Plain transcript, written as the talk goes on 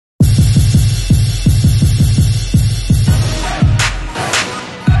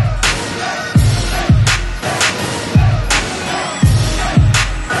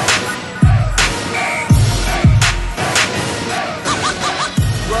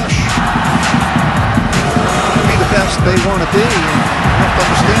they want to be, and you have to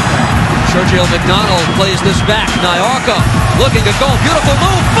understand that. Sergio McDonald plays this back. Nyarko looking to go. Beautiful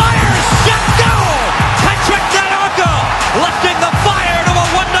move. Fires. Shot. Goal. Patrick Nyarko lifting the Fire to a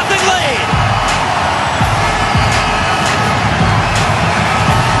 1-0 lead.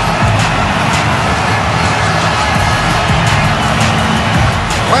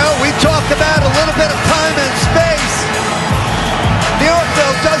 Well, we talked about a little bit of time and space. Nyarko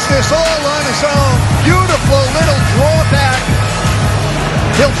does this all on his own. Beautiful little drawback.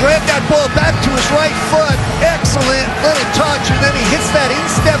 He'll drag that ball back to his right foot. Excellent little touch, and then he hits that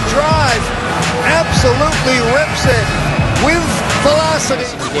instep drive. Absolutely rips it with velocity.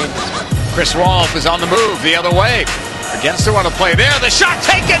 Chris Rolfe is on the move the other way. Against the run of play there. The shot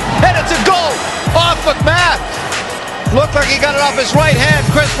taken, and it's a goal off McMath. Looked like he got it off his right hand.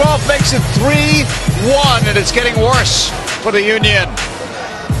 Chris Rolfe makes it 3-1, and it's getting worse for the Union.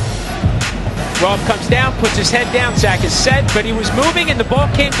 Rolfe comes down, puts his head down. Zach is set, but he was moving and the ball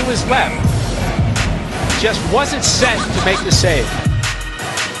came to his left. Just wasn't set to make the save.